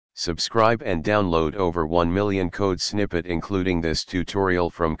Subscribe and download over 1 million code snippet including this tutorial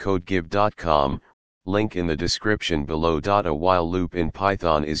from codegive.com, link in the description below. A while loop in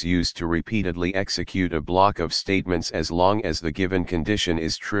Python is used to repeatedly execute a block of statements as long as the given condition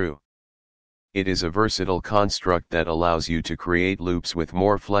is true. It is a versatile construct that allows you to create loops with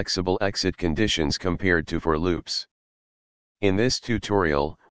more flexible exit conditions compared to for loops. In this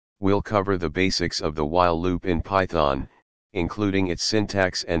tutorial, we'll cover the basics of the while loop in Python, including its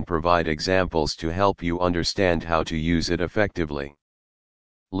syntax, and provide examples to help you understand how to use it effectively.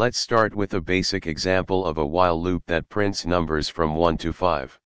 Let's start with a basic example of a while loop that prints numbers from 1 to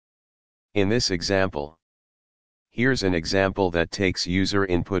 5. In this example, here's an example that takes user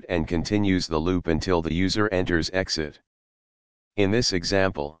input and continues the loop until the user enters exit. In this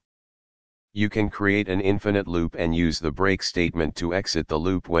example, you can create an infinite loop and use the break statement to exit the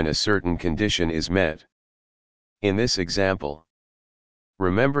loop when a certain condition is met. In this example,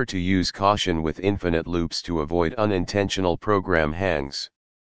 remember to use caution with infinite loops to avoid unintentional program hangs.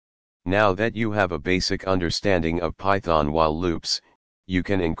 Now that you have a basic understanding of Python while loops, you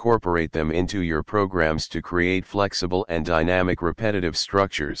can incorporate them into your programs to create flexible and dynamic repetitive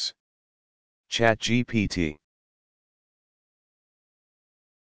structures. ChatGPT.